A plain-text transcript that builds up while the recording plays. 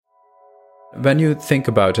When you think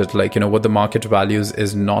about it, what the market values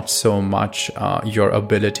is not so much your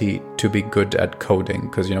ability to be good at coding.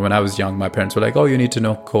 Because, when I was young, my parents were like, oh, you need to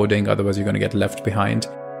know coding, otherwise you're going to get left behind.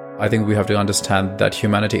 I think we have to understand that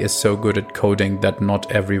humanity is so good at coding that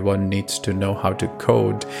not everyone needs to know how to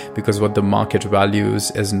code, because what the market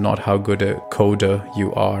values is not how good a coder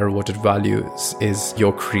you are. What it values is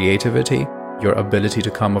your creativity, your ability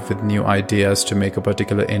to come up with new ideas to make a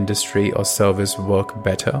particular industry or service work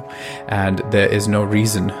better. And there is no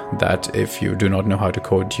reason that if you do not know how to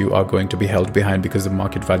code, you are going to be held behind, because the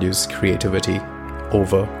market values creativity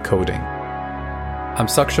over coding. I'm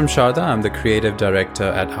Saksham Sharda. I'm the creative director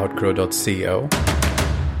at Outgrow.co.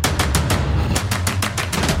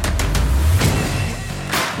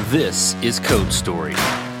 This is Code Story,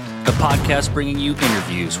 a podcast bringing you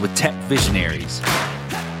interviews with tech visionaries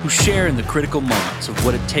who share in the critical moments of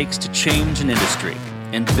what it takes to change an industry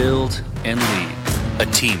and build and lead a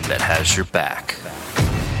team that has your back.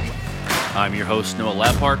 I'm your host, Noah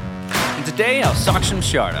Laphart, and today our Saksham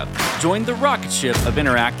Sharda joined the rocket ship of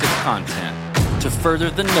interactive content to further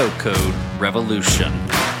the no-code revolution.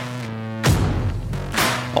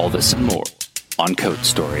 All this and more on Code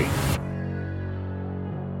Story.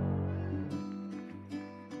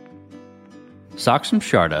 Saksham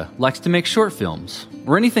Sharda likes to make short films,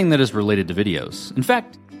 or anything that is related to videos. In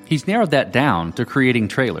fact, he's narrowed that down to creating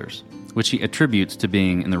trailers, which he attributes to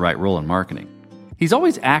being in the right role in marketing. He's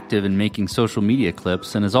always active in making social media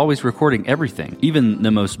clips and is always recording everything, even the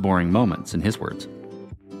most boring moments, in his words.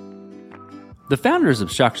 The founders of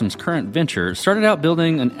Saksham's current venture started out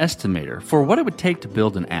building an estimator for what it would take to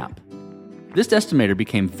build an app. This estimator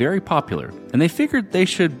became very popular, and they figured they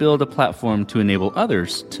should build a platform to enable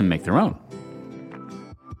others to make their own.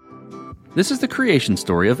 This is the creation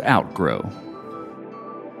story of Outgrow.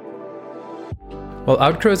 Well,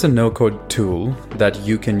 Outgrow is a no-code tool that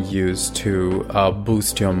you can use to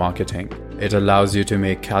boost your marketing. It allows you to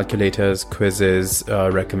make calculators, quizzes,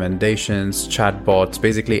 recommendations, chatbots,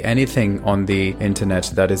 basically anything on the internet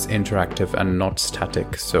that is interactive and not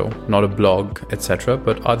static. So not a blog, etc.,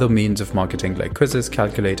 but other means of marketing like quizzes,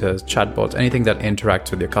 calculators, chatbots, anything that interacts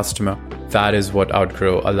with your customer. That is what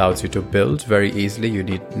Outgrow allows you to build very easily. You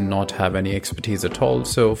need not have any expertise at all.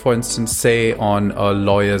 So for instance, say on a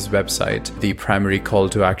lawyer's website, the primary call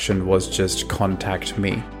to action was just contact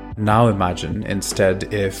me. Now imagine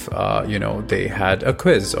instead if, they had a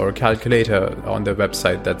quiz or a calculator on their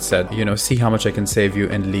website that said, see how much I can save you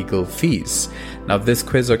in legal fees. Now, this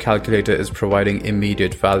quiz or calculator is providing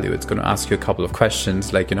immediate value. It's going to ask you a couple of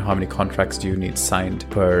questions like, how many contracts do you need signed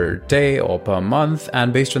per day or per month?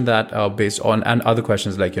 And based on that, and other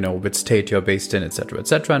questions like, which state you're based in, etc.,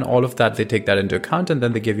 etc. And all of that, they take that into account, and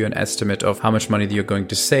then they give you an estimate of how much money you're going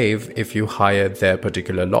to save if you hire their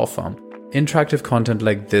particular law firm. Interactive content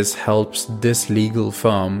like this helps this legal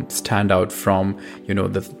firm stand out from,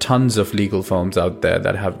 the tons of legal firms out there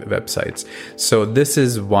that have websites. So this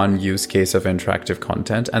is one use case of interactive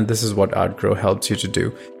content, and this is what Outgrow helps you to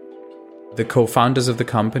do. The co-founders of the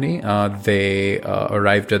company, they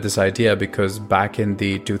arrived at this idea because back in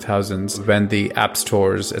the 2000s, when the app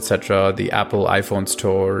stores, etc., the Apple iPhone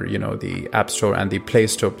store, the App Store and the Play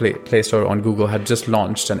Store on Google had just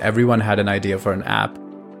launched, and everyone had an idea for an app.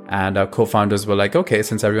 And our co-founders were like, okay,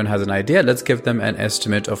 since everyone has an idea, let's give them an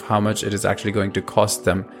estimate of how much it is actually going to cost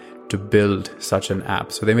them to build such an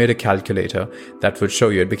app. So they made a calculator that would show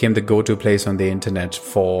you. It became the go-to place on the internet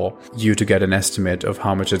for you to get an estimate of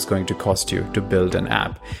how much it's going to cost you to build an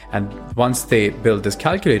app. And once they built this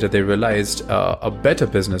calculator, they realized a better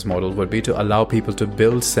business model would be to allow people to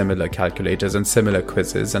build similar calculators and similar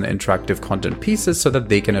quizzes and interactive content pieces so that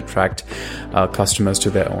they can attract customers to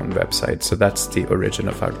their own website. So that's the origin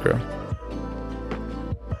of Outgrow.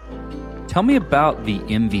 Tell me about the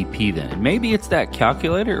MVP then. Maybe it's that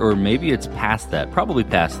calculator, or maybe it's past that, probably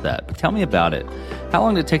past that. But tell me about it. How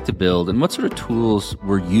long did it take to build, and what sort of tools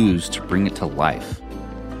were used to bring it to life?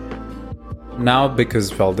 Now,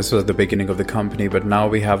 because, this was the beginning of the company, but now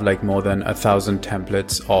we have more than 1,000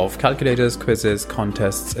 templates of calculators, quizzes,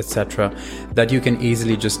 contests, etc. that you can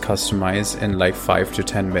easily just customize in 5 to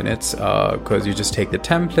 10 minutes because you just take the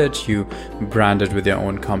template, you brand it with your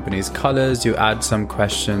own company's colors, you add some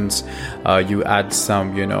questions, you add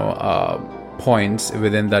some, points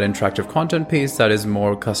within that interactive content piece that is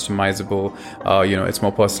more customizable. It's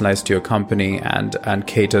more personalized to your company and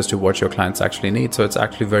caters to what your clients actually need. So it's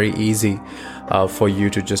actually very easy for you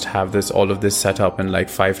to just have all of this set up in like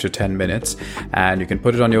 5 to 10 minutes, and you can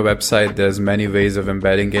put it on your website. There's many ways of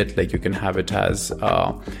embedding it. Like you can have it as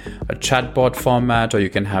a chatbot format, or you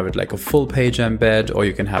can have it like a full page embed, or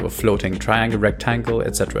you can have a floating triangle, rectangle,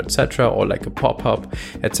 etc., or like a pop-up,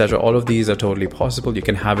 etc. All of these are totally possible. You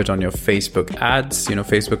can have it on your Facebook ads.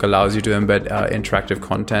 Facebook allows you to embed interactive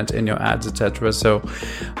content in your ads, etc. So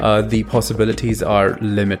the possibilities are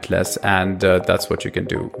limitless, and that's what you can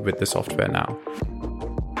do with the software now.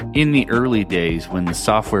 In the early days when the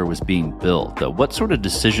software was being built, what sort of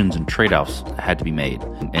decisions and trade-offs had to be made?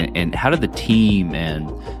 And how did the team, and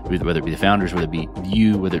whether it be the founders, whether it be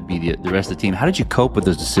you, whether it be the rest of the team, how did you cope with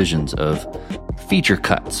those decisions of feature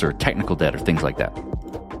cuts or technical debt or things like that?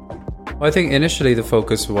 Well, I think initially the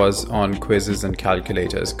focus was on quizzes and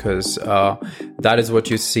calculators, because that is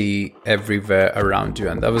what you see everywhere around you.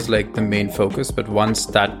 And that was like the main focus. But once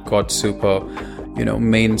that got super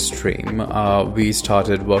mainstream, we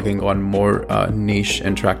started working on more niche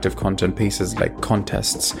interactive content pieces like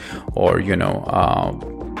contests or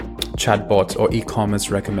chatbots or e-commerce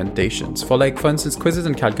recommendations. For instance, quizzes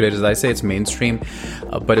and calculators, I say it's mainstream,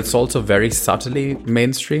 but it's also very subtly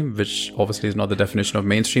mainstream, which obviously is not the definition of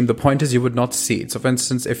mainstream. The point is you would not see it. So for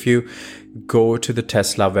instance, if you go to the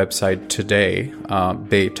Tesla website today,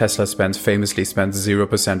 Tesla famously spends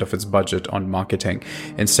 0% of its budget on marketing.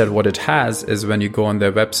 Instead, what it has is when you go on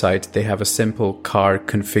their website, they have a simple car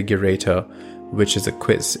configurator, which is a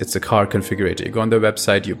quiz. It's a car configurator. You go on their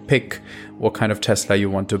website, you pick what kind of Tesla you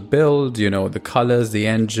want to build, the colors, the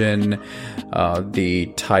engine, the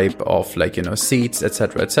type of seats,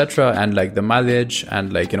 etc., and the mileage,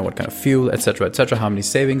 and what kind of fuel, etc., how many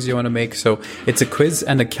savings you want to make. So it's a quiz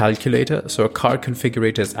and a calculator. So a car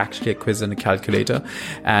configurator is actually a quiz and a calculator.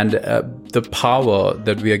 And the power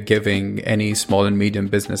that we are giving any small and medium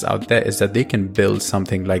business out there is that they can build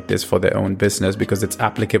something like this for their own business, because it's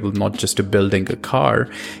applicable not just to building a car,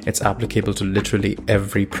 it's applicable to literally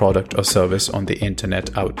every product or service on the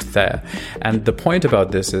internet out there. And the point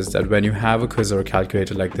about this is that when you have a quiz or a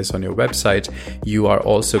calculator like this on your website, you are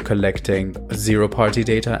also collecting zero-party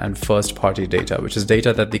data and first-party data, which is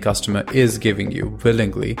data that the customer is giving you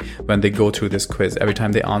willingly when they go through this quiz. Every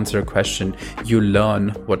time they answer a question, you learn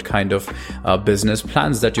what kind of business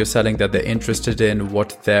plans that you're selling, that they're interested in,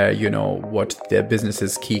 what their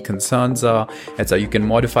business's key concerns are. It's you can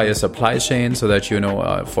modify your supply chain so that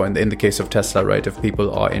in the case of Tesla, right, if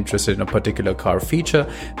people are interested in a particular car feature,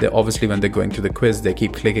 they obviously, when they're going through the quiz, they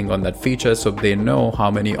keep clicking on that feature, so they know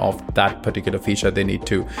how many of that particular feature they need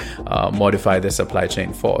to modify their supply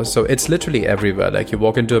chain for. So it's literally everywhere. Like you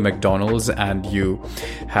walk into a McDonald's and you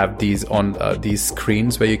have these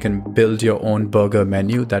screens where you can build your own burger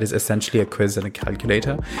menu. That is essentially a quiz and a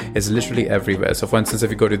calculator. It's literally everywhere. So for instance,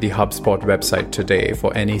 if you go to the HubSpot website today,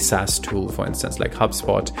 for any SaaS tool, for instance, like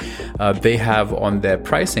HubSpot, they have on their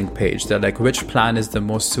pricing page, they're like, which plan is the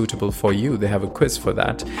most suitable for you? They have a quiz for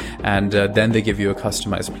that, and then they give you a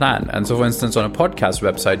customized plan. And so for instance, on a podcast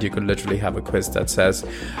website, you could literally have a quiz that says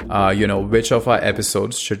which of our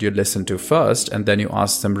episodes should you listen to first, and then you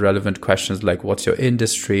ask them relevant questions like, what's your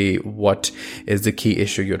industry, what is the key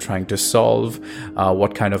issue you're trying to solve,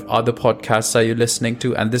 what kind of other podcasts are you listening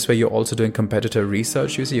to. And this way you're also doing competitor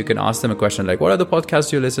research. You can ask them a question like, what are the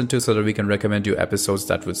podcasts you listen to, so that we can recommend you episodes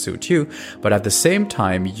that would suit you. But at the same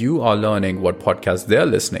time, you are learning what podcasts they're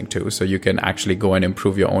listening to, so you can actually go and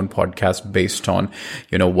improve your own podcast based on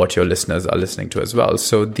what your listeners are listening to as well.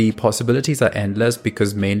 So the possibilities are endless,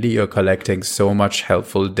 because mainly you're collecting so much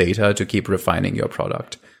helpful data to keep refining your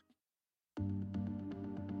product.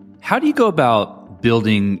 How do you go about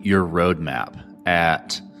building your roadmap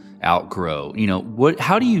at Outgrow?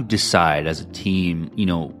 How do you decide as a team,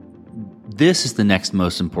 this is the next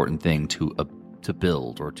most important thing to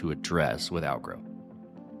build or to address with Outgrow?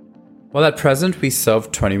 Well, at present, we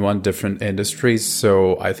serve 21 different industries.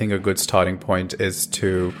 So I think a good starting point is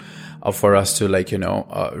for us to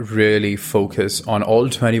really focus on all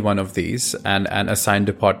 21 of these and assign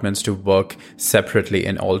departments to work separately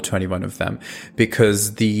in all 21 of them,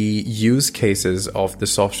 because the use cases of the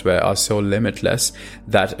software are so limitless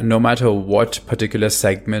that no matter what particular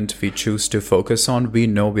segment we choose to focus on, we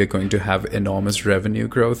know we're going to have enormous revenue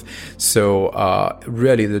growth. So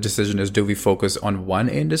really the decision is, do we focus on one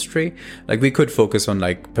industry? Like we could focus on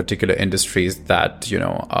particular industries that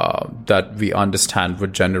that we understand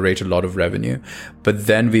would generate a lot of revenue, but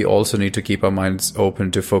then we also need to keep our minds open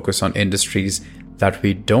to focus on industries that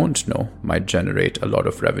we don't know might generate a lot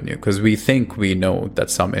of revenue, because we think we know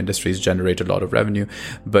that some industries generate a lot of revenue,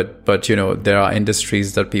 but there are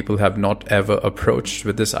industries that people have not ever approached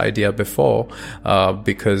with this idea before,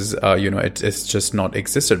 because it's just not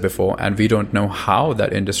existed before, and we don't know how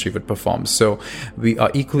that industry would perform. So we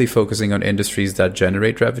are equally focusing on industries that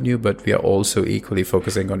generate revenue, but we are also equally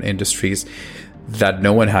focusing on industries that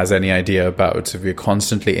no one has any idea about. So we're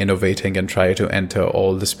constantly innovating and try to enter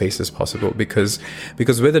all the spaces possible, because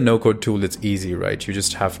with a no-code tool, it's easy, right? You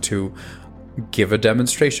just have to give a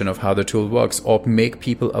demonstration of how the tool works, or make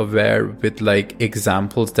people aware with like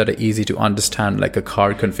examples that are easy to understand, like a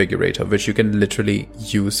car configurator, which you can literally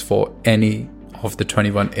use for any of the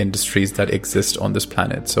 21 industries that exist on this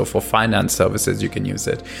planet. So for finance services, you can use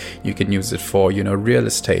it. You can use it for, real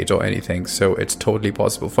estate or anything. So it's totally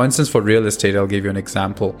possible. For instance, for real estate, I'll give you an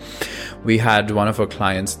example. We had one of our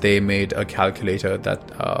clients, they made a calculator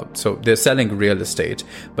that, so they're selling real estate,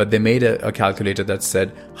 but they made a calculator that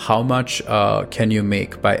said, how much can you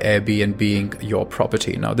make by Airbnb-ing your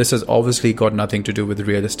property? Now, this has obviously got nothing to do with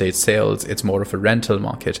real estate sales. It's more of a rental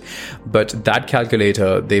market. But that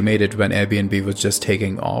calculator, they made it when Airbnb was just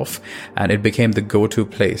taking off, and it became the go-to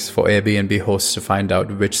place for Airbnb hosts to find out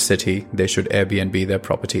which city they should Airbnb their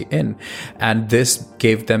property in. And this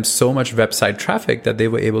gave them so much website traffic that they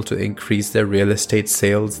were able to increase their real estate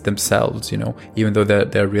sales themselves, even though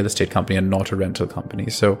they're a real estate company and not a rental company.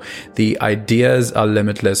 So the ideas are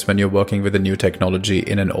limitless when you're working with a new technology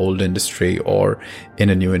in an old industry or in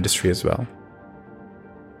a new industry as well.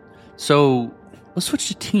 So let's switch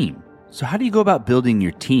to team. So how do you go about building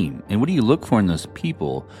your team, and what do you look for in those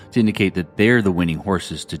people to indicate that they're the winning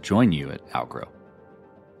horses to join you at Outgrow?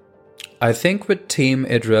 I think with team,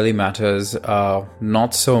 it really matters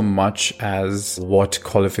not so much as what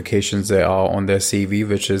qualifications they are on their CV,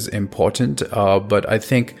 which is important, but I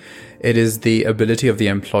think it is the ability of the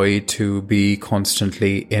employee to be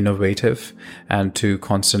constantly innovative and to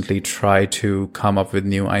constantly try to come up with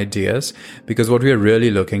new ideas, because what we are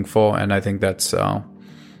really looking for, and I think that's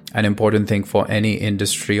an important thing for any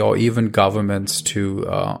industry or even governments to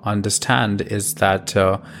understand, is that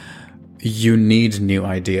you need new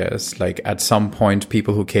ideas. Like at some point,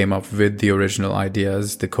 people who came up with the original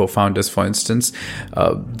ideas, the co-founders, for instance,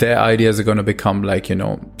 their ideas are going to become like,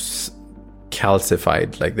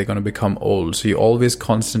 calcified, like they're going to become old. So you always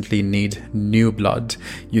constantly need new blood.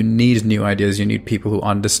 You need new ideas. You need people who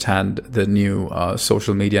understand the new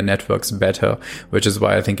social media networks better, which is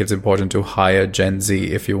why I think it's important to hire Gen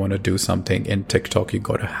Z. If you want to do something in TikTok, you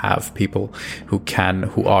got to have people who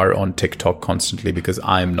are on TikTok constantly, because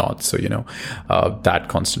I'm not. So, that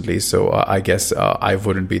constantly. So I guess I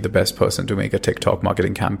wouldn't be the best person to make a TikTok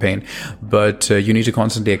marketing campaign, but you need to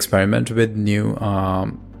constantly experiment with new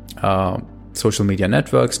social media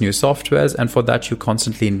networks, new softwares, and for that you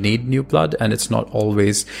constantly need new blood, and it's not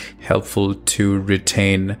always helpful to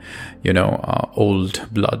retain,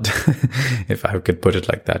 old blood, if I could put it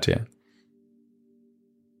like that, yeah.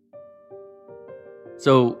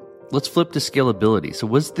 So let's flip to scalability. So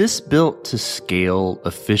was this built to scale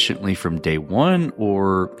efficiently from day one,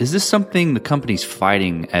 or is this something the company's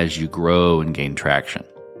fighting as you grow and gain traction?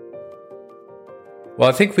 Well,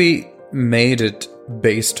 I think we made it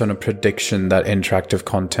based on a prediction that interactive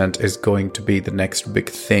content is going to be the next big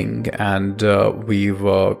thing, and we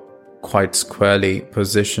were quite squarely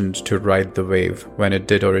positioned to ride the wave when it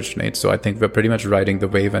did originate. So I think we're pretty much riding the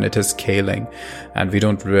wave, and it is scaling, and we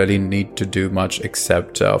don't really need to do much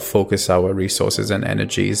except focus our resources and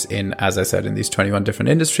energies in, as I said, in these 21 different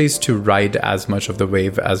industries to ride as much of the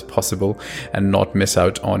wave as possible and not miss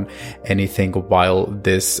out on anything while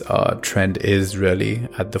this trend is really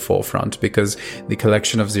at the forefront, because the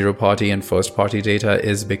collection of zero party and first party data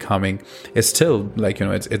is still like,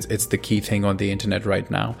 it's the key thing on the internet right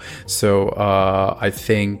now. So I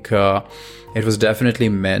think it was definitely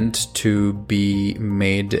meant to be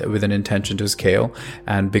made with an intention to scale,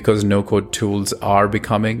 and because no-code tools are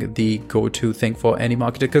becoming the go-to thing for any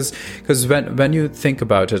marketer, because when you think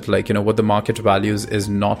about it, like, what the market values is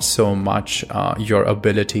not so much your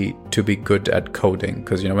ability to be good at coding,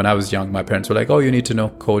 because when I was young, my parents were like, oh, you need to know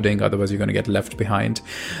coding, otherwise you're going to get left behind,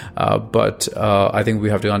 but I think we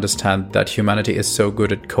have to understand that humanity is so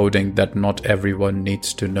good at coding that not everyone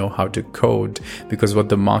needs to know how to code, because what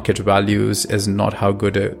the market values is not how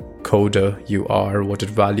good a coder you are. What it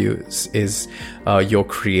values is your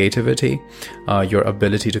creativity, your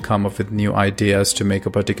ability to come up with new ideas to make a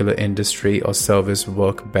particular industry or service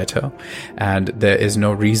work better. And there is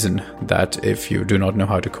no reason that if you do not know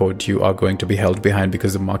how to code, you are going to be held behind,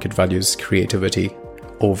 because the market values creativity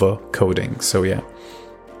over coding. So yeah.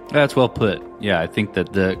 That's well put. Yeah, I think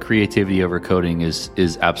that the creativity over coding is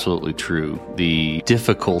absolutely true. The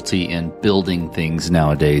difficulty in building things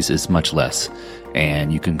nowadays is much less.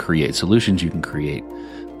 And you can create solutions, you can create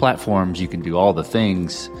platforms, you can do all the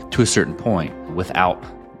things to a certain point without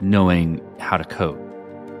knowing how to code.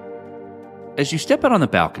 As you step out on the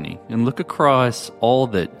balcony and look across all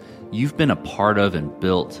that you've been a part of and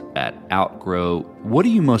built at Outgrow, what are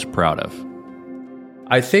you most proud of?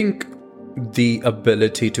 I think the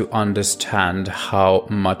ability to understand how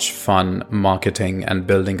much fun marketing and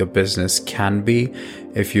building a business can be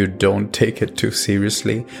if you don't take it too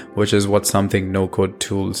seriously, which is what something no-code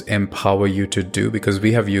tools empower you to do, because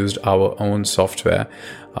we have used our own software.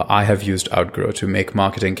 I have used Outgrow to make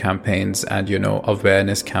marketing campaigns and,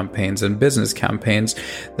 awareness campaigns and business campaigns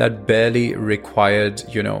that barely required,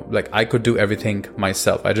 I could do everything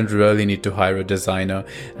myself. I didn't really need to hire a designer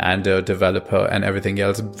and a developer and everything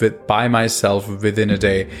else. By myself, within a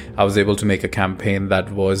day, I was able to make a campaign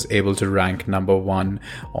that was able to rank number one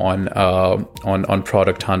on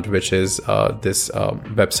Product Hunt, which is this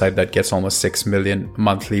website that gets almost 6 million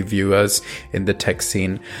monthly viewers in the tech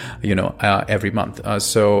scene, every month.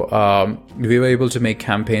 So we were able to make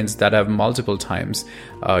campaigns that have multiple times,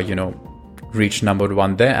 reach number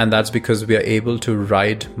one there. And that's because we are able to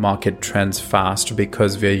ride market trends fast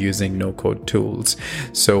because we are using no-code tools.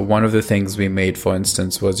 So one of the things we made, for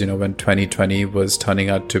instance, was, when 2020 was turning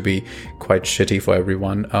out to be quite shitty for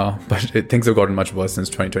everyone, but things have gotten much worse since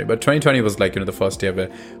 2020. But 2020 was the first year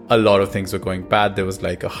where a lot of things were going bad. There was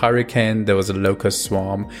a hurricane, there was a locust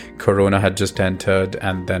swarm, Corona had just entered,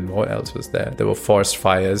 and then what else was there? There were forest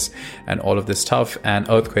fires and all of this stuff, and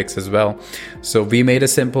earthquakes as well. So we made a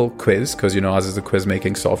simple quiz, because ours is a quiz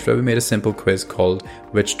making software. We made a simple quiz called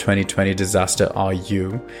 "Which 2020 Disaster Are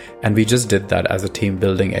You?" And we just did that as a team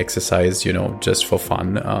building exercise, just for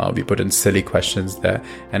fun. We put in silly questions there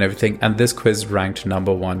and everything. And this quiz ranked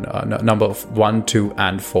number 1, 2,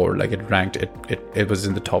 and 4. It was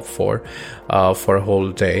in the top 4 for a whole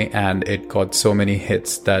day. And it got so many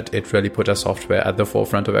hits that it really put our software at the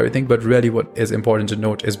forefront of everything. But really what is important to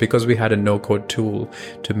note is because we had a no-code tool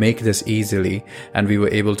to make this easily, and we were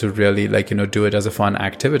able to really do it as a fun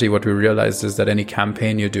activity, what we realized is that any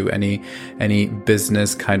campaign you do, any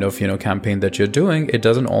business kind of campaign that you're doing, it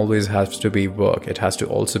doesn't always have to be work. It has to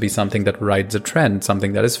also be something that rides a trend,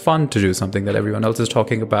 something that is fun to do, something that everyone else is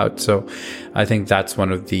talking about. So I think that's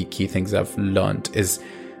one of the key things I've learned is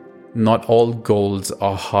not all goals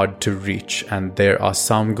are hard to reach, and there are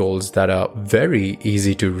some goals that are very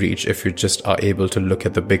easy to reach if you just are able to look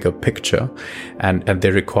at the bigger picture, and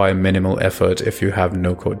they require minimal effort if you have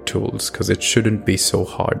no-code tools, because it shouldn't be so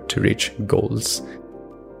hard to reach goals.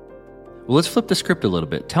 Well, let's flip the script a little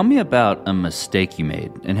bit. Tell me about a mistake you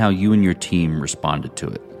made and how you and your team responded to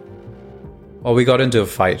it. Well, we got into a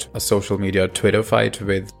fight, a social media Twitter fight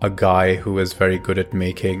with a guy who is very good at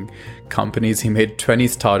making companies. He made 20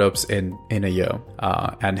 startups in a year.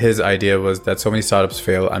 And his idea was that so many startups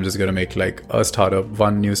fail, I'm just going to make a startup,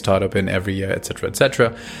 one new startup in every year, etc.,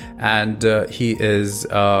 etc. And he is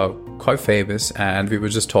quite famous. And we were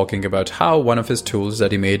just talking about how one of his tools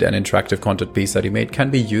that he made, an interactive content piece that he made,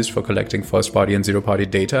 can be used for collecting first-party and zero-party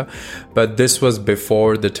data. But this was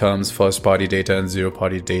before the terms first-party data and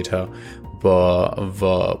zero-party data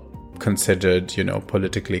were considered,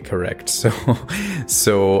 politically correct.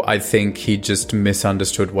 So I think he just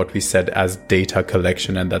misunderstood what we said as data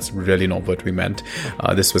collection, and that's really not what we meant.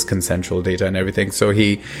 This was consensual data and everything. So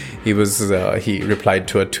he replied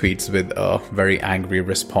to our tweets with a very angry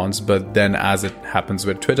response. But then, as it happens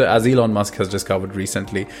with Twitter, as Elon Musk has discovered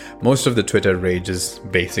recently, most of the Twitter rage is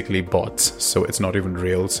basically bots. So it's not even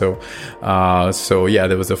real. So yeah,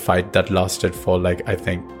 there was a fight that lasted for I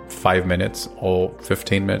think 5 minutes or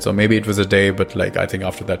 15 minutes, or maybe it was a day, but I think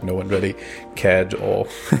after that no one really cared or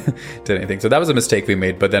did anything. So that was a mistake we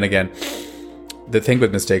made. But then again, the thing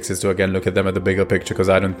with mistakes is to again look at them at the bigger picture, because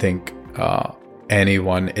I don't think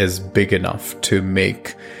anyone is big enough to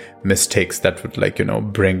make mistakes that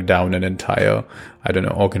would bring down an entire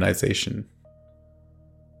organization.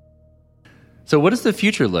 So what does the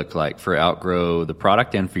future look like for Outgrow, the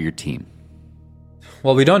product, and for your team?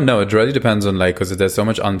 Well, we don't know. It really depends on because there's so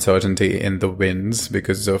much uncertainty in the winds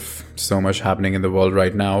because of so much happening in the world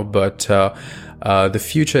right now. But the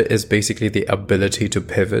future is basically the ability to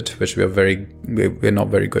pivot, which we're not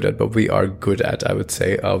very good at, but we are good at, I would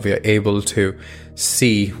say. We are able to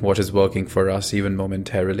see what is working for us even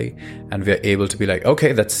momentarily, and we are able to be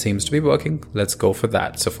okay, that seems to be working, let's go for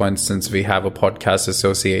that. So for instance, we have a podcast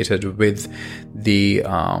associated with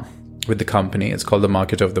with the company. It's called the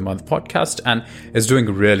Market of the Month podcast, and it's doing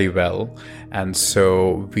really well. And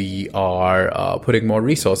so we are putting more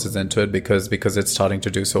resources into it because it's starting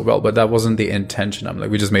to do so well. But that wasn't the intention.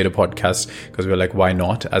 We just made a podcast because we were like, why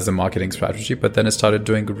not, as a marketing strategy? But then it started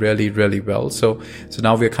doing really, really well. So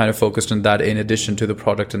now we're kind of focused on that in addition to the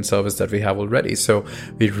product and service that we have already. So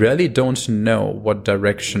we really don't know what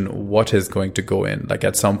direction what is going to go in. Like,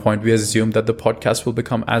 at some point we assume that the podcast will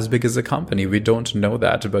become as big as a company. We don't know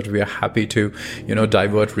that, but we are happy to,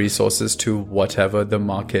 divert resources to whatever the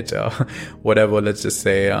market, whatever, let's just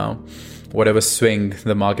say, whatever swing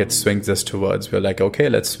the market swings us towards. We're like, okay,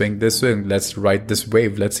 let's swing this swing. Let's ride this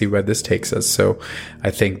wave. Let's see where this takes us. So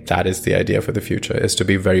I think that is the idea for the future, is to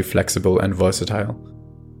be very flexible and versatile.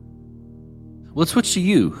 Let's switch to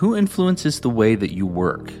you. Who influences the way that you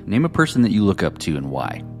work? Name a person that you look up to and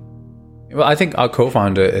why. Well, I think our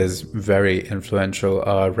co-founder is very influential,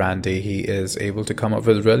 Randy. He is able to come up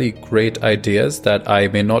with really great ideas that I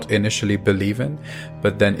may not initially believe in,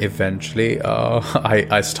 but then eventually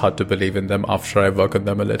I start to believe in them after I work on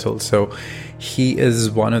them a little. So he is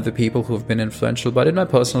one of the people who've been influential. But in my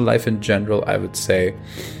personal life in general, I would say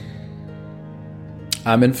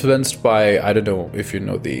I'm influenced by, I don't know if you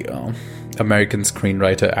know the American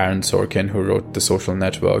screenwriter Aaron Sorkin, who wrote The Social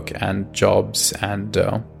Network and Jobs and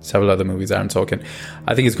several other movies. Aaron Sorkin,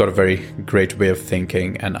 I think he's got a very great way of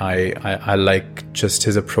thinking, and I like just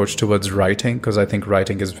his approach towards writing, because I think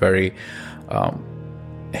writing is very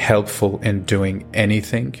helpful in doing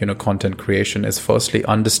anything. Content creation is firstly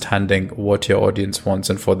understanding what your audience wants,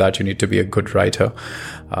 and for that you need to be a good writer.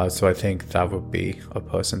 So I think that would be a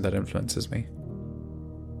person that influences me.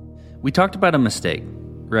 We talked about a mistake,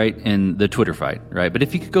 right, in the Twitter fight, right? But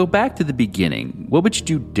if you could go back to the beginning, what would you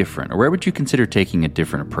do different, or where would you consider taking a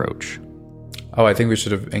different approach? Oh, I think we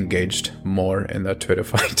should have engaged more in that Twitter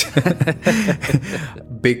fight.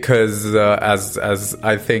 Because as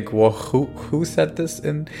I think, well, who said this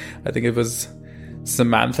in, I think it was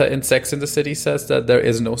Samantha in Sex and the City, says that there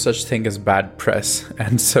is no such thing as bad press.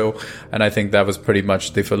 And I think that was pretty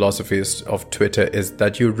much the philosophy of Twitter, is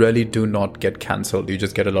that you really do not get cancelled. You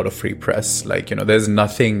just get a lot of free press. There's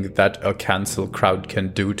nothing that a cancel crowd can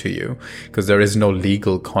do to you, because there is no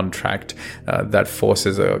legal contract that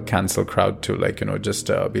forces a cancel crowd to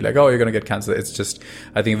just be like, oh, you're going to get cancelled. It's just,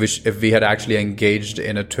 I think if we had actually engaged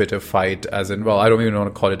in a Twitter fight, as in, well, I don't even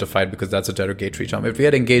want to call it a fight because that's a derogatory term. If we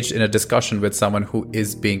had engaged in a discussion with someone who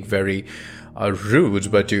is being very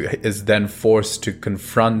rude, but is then forced to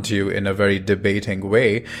confront you in a very debating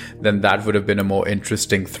way, then that would have been a more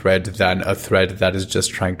interesting thread than a thread that is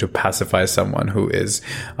just trying to pacify someone who is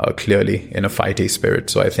clearly in a fighty spirit.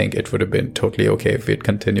 So I think it would have been totally okay if we had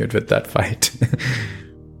continued with that fight.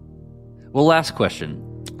 Well, last question.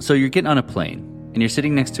 So you're getting on a plane, and you're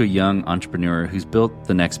sitting next to a young entrepreneur who's built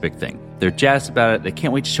the next big thing. They're jazzed about it. They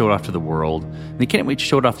can't wait to show it off to the world. And they can't wait to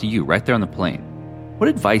show it off to you right there on the plane. What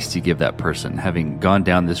advice do you give that person, having gone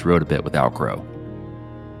down this road a bit with Outgrow?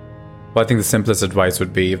 Well, I think the simplest advice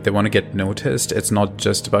would be, if they want to get noticed, it's not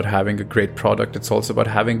just about having a great product. It's also about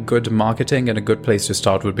having good marketing, and a good place to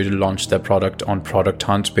start would be to launch their product on Product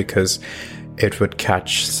Hunt, because it would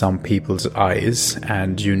catch some people's eyes,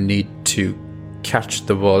 and you need to catch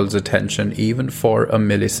the world's attention even for a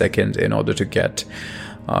millisecond in order to get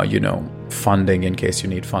funding, in case you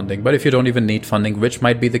need funding. But if you don't even need funding, which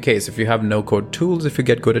might be the case, if you have no-code tools, if you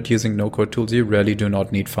get good at using no-code tools, you really do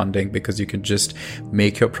not need funding, because you can just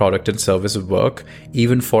make your product and service work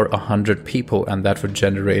even for 100 people, and that would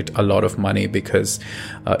generate a lot of money, because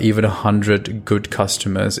even 100 good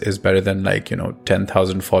customers is better than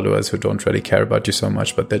 10,000 followers who don't really care about you so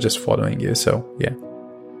much, but they're just following you. So yeah.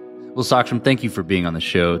 Well, Saksham, thank you for being on the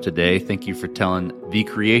show today. Thank you for telling the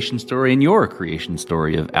creation story and your creation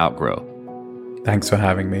story of Outgrow. Thanks for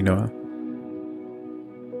having me, Noah.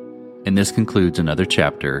 And this concludes another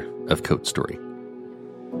chapter of Code Story.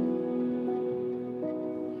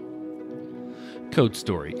 Code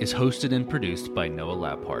Story is hosted and produced by Noah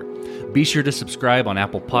Labhart. Be sure to subscribe on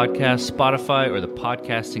Apple Podcasts, Spotify, or the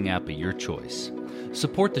podcasting app of your choice.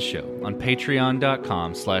 Support the show on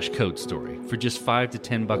patreon.com/codestory for just $5 to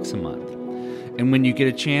 $10 a month. And when you get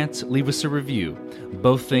a chance, leave us a review.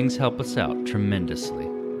 Both things help us out tremendously.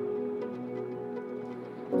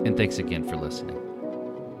 And thanks again for listening.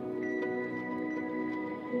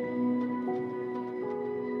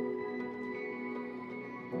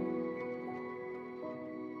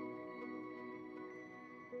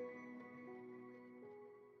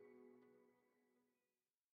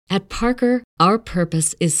 At Parker, our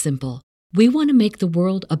purpose is simple. We want to make the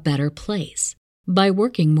world a better place. By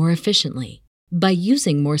working more efficiently, by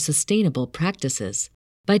using more sustainable practices,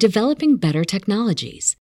 by developing better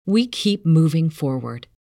technologies, we keep moving forward.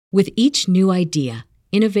 With each new idea,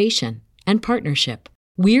 innovation, and partnership,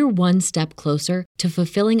 we're one step closer to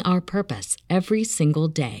fulfilling our purpose every single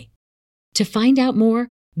day. To find out more,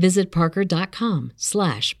 visit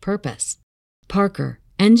parker.com/purpose. Parker,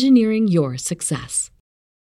 engineering your success.